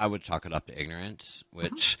I would chalk it up to ignorance,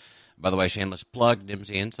 which, by the way, shameless plug,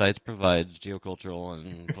 Nimsy Insights provides geocultural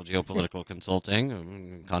and geopolitical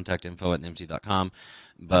consulting. Contact info at nimsy.com.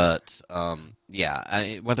 But,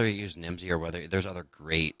 whether you use Nimsy or whether there's other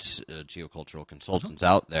great geocultural consultants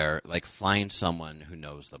out there, like find someone who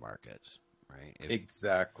knows the market, right?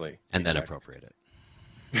 Exactly. And then appropriate it.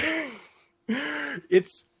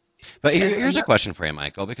 It's But here's a question for you,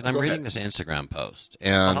 Michael, because I'm Go reading ahead. this Instagram post,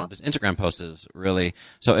 and this Instagram post is really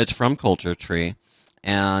so. It's from Culture Tree,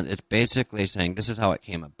 and it's basically saying this is how it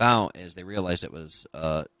came about: is they realized it was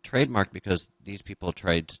trademarked because these people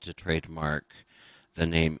tried to trademark the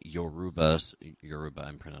name Yoruba.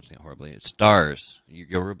 I'm pronouncing it horribly. Stars,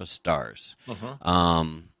 Yoruba stars.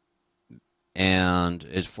 And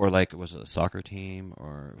it's for was it a soccer team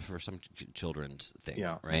or for some children's thing,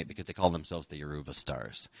 Yeah. right? Because they call themselves the Yoruba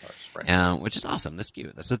Stars, Right. and which is awesome. That's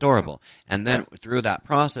cute. That's adorable. And then through that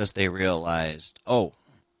process, they realized,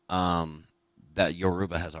 that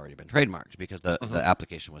Yoruba has already been trademarked because the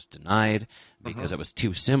application was denied because it was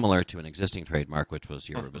too similar to an existing trademark, which was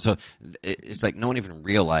Yoruba. So it's like no one even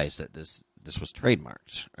realized that this was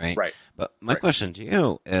trademarked, right? Right. But my question to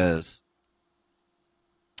you is,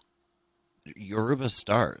 Yoruba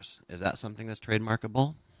stars, is that something that's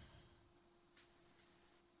trademarkable?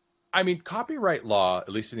 I mean, copyright law, at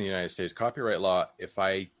least in the United States, copyright law, if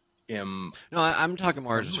I am No, I'm talking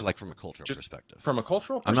more just like from a cultural perspective. from a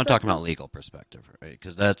cultural perspective, I'm not talking about legal perspective, right?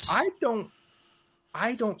 Because that's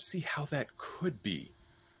I don't see how that could be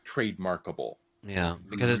trademarkable.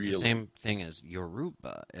 because it's the Really. same thing as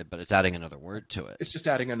Yoruba, but it's adding another word to it. It's just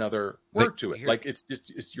adding another But word to it. here- Like it's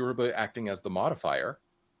Yoruba acting as the modifier,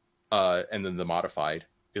 and then the modified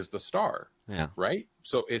is the star. Yeah. Right.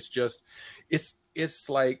 So it's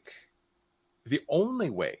like the only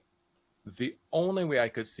way I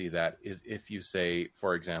could see that is if you say,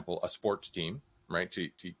 for example, a sports team, right? To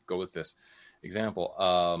go with this example,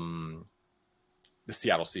 the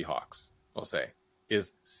Seattle Seahawks, I'll say,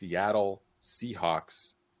 is Seattle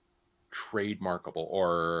Seahawks trademarkable,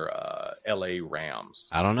 or LA Rams?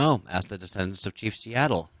 I don't know. Ask the descendants of Chief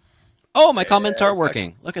Seattle. Oh, my comments are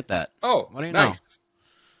working. Look at that. Oh, What do you nice.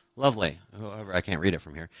 Lovely. However, I can't read it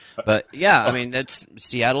from here. But yeah, I mean, that's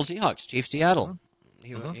Seattle Seahawks, Chief Seattle.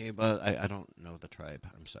 But I don't know the tribe.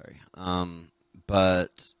 I'm sorry.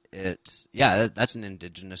 But that's an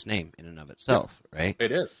indigenous name in and of itself, right?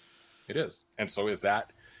 It is. It is. And so is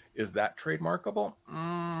that trademarkable?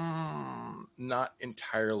 Not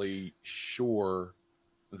entirely sure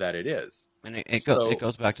that it is. And it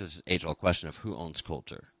goes back to this age-old question of who owns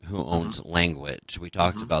culture, who owns language. We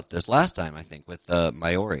talked about this last time, I think, with the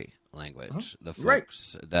Maori language, the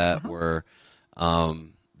folks that were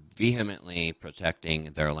vehemently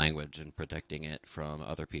protecting their language and protecting it from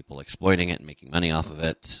other people exploiting it and making money off of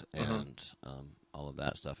it, and all of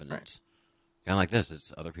that stuff. And it's kind of like this: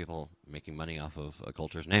 it's other people making money off of a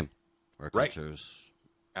culture's name or a culture's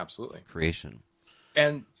creation.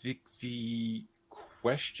 And the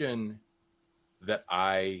question that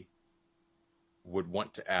I would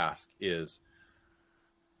want to ask is,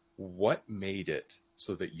 what made it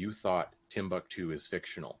so that you thought Timbuktu is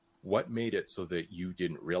fictional? What made it so that you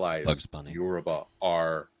didn't realize Bugs Bunny. Yoruba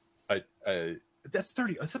are that's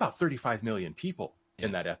about 35 million people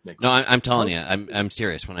in that ethnic group? No, I'm telling you, I'm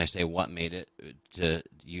serious when I say what made it. Do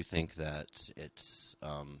you think that it's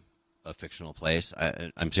a fictional place?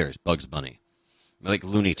 I'm serious. Bugs Bunny. Like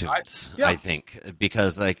Looney Tunes, I think,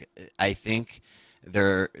 because I think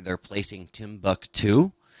they're placing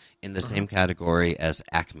Timbuktu in the same category as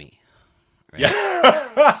Acme. Right?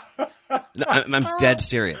 Yeah, no, I'm dead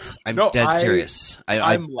serious. I'm dead serious.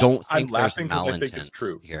 I don't think there's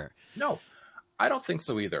malintent here. No, I don't think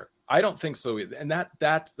so either. And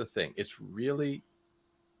that's the thing. It's really,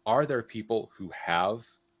 are there people who have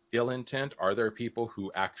ill intent? Are there people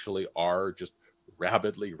who actually are just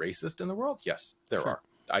rabidly racist in the world? Yes, there are.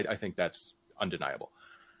 I think that's undeniable.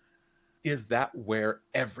 Is that where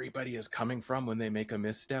everybody is coming from when they make a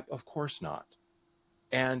misstep? Of course not.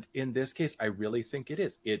 And in this case, I really think it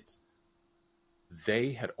is.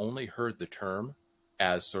 They had only heard the term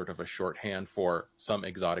as sort of a shorthand for some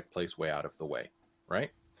exotic place way out of the way,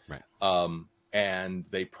 right? Right. And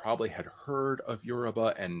they probably had heard of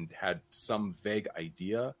Yoruba and had some vague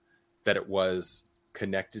idea that it was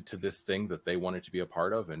connected to this thing that they wanted to be a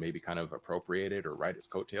part of and maybe kind of appropriate it or ride its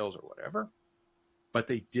coattails or whatever. But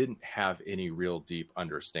they didn't have any real deep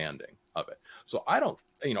understanding of it. So I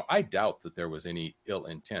doubt that there was any ill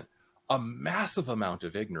intent. A massive amount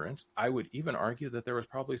of ignorance. I would even argue that there was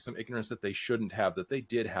probably some ignorance that they shouldn't have, that they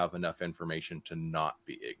did have enough information to not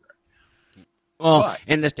be ignorant. Well,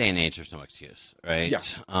 in this day and age, there's no excuse, right? Yeah,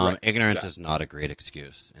 ignorance is not a great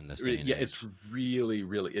excuse in this day and age. Yeah, it's really,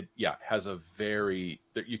 really, has a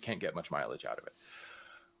you can't get much mileage out of it.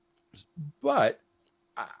 But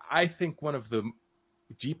I think one of the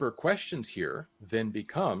deeper questions here then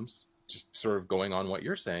becomes, just sort of going on what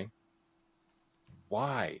you're saying,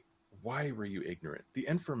 why were you ignorant? The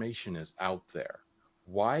information is out there.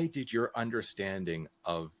 Why did your understanding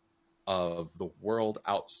of the world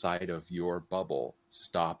outside of your bubble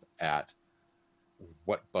stop at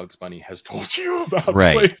what Bugs Bunny has told you about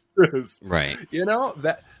places? Right.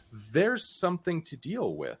 That there's something to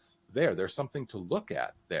deal with there. There's something to look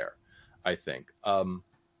at there, I think.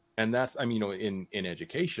 And that's, in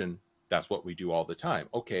education, that's what we do all the time.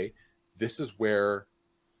 Okay, this is where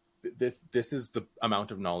this is the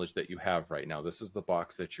amount of knowledge that you have right now. This is the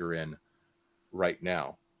box that you're in right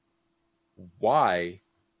now. Why,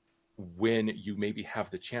 when you maybe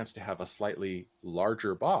have the chance to have a slightly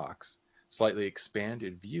larger box, slightly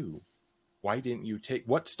expanded view, why didn't you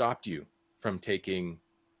what stopped you from taking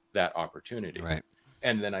that opportunity? Right.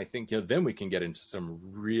 And then I think, then we can get into some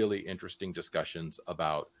really interesting discussions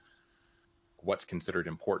about what's considered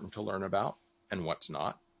important to learn about and what's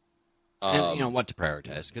not. And what to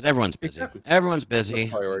prioritize, because everyone's busy. Exactly. Everyone's busy.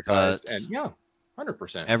 Prioritized, and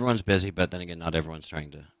 100%. Everyone's busy, but then again, not everyone's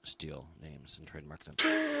trying to steal names and trademark them.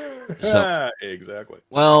 So, exactly.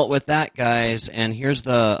 Well, with that, guys, and here's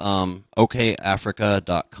the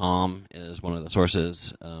okafrica.com is one of the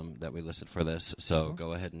sources that we listed for this. So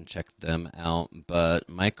go ahead and check them out. But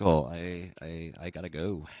Michael, I gotta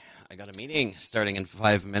go. I got a meeting starting in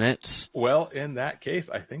 5 minutes. Well, in that case,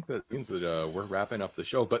 I think that means that we're wrapping up the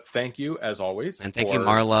show. But thank you, as always. And thank you,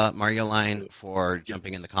 Marjoline, for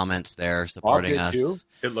jumping in the comments there, supporting us. Too,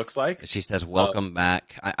 it looks like. She says, welcome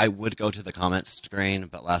back. I would go to the comments screen,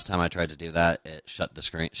 but last time I tried to do that, it shut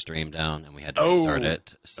the stream down, and we had to restart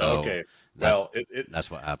it. So okay. That's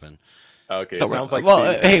what happened. Okay, so sounds like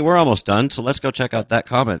hey, we're almost done, so let's go check out that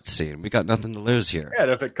comment scene. We got nothing to lose here. Yeah,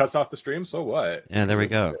 and if it cuts off the stream, so what? Yeah, there we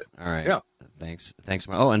go. All right. Yeah. Thanks.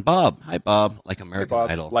 Oh, and Bob. Hi, Bob. Like American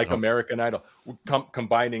Idol. American Idol.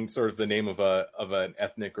 Combining sort of the name of an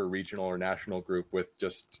ethnic or regional or national group with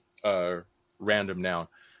just a random noun.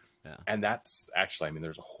 Yeah. And that's actually, I mean,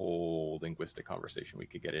 there's a whole linguistic conversation we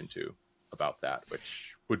could get into about that,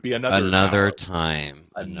 which would be another hour. Another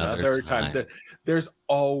time. There's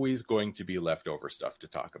always going to be leftover stuff to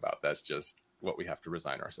talk about. That's just what we have to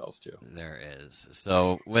resign ourselves to. There is.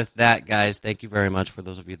 So with that, guys, thank you very much for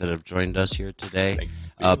those of you that have joined us here today. Thanks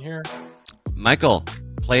for being here. Michael,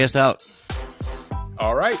 play us out.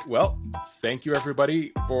 All right. Well, thank you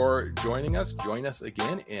everybody for joining us. Join us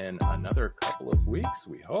again in another couple of weeks,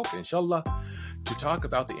 we hope, inshallah, to talk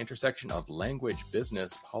about the intersection of language,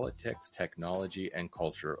 business, politics, technology, and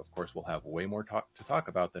culture. Of course, we'll have way more to talk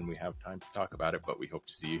about than we have time to talk about it, but we hope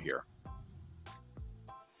to see you here.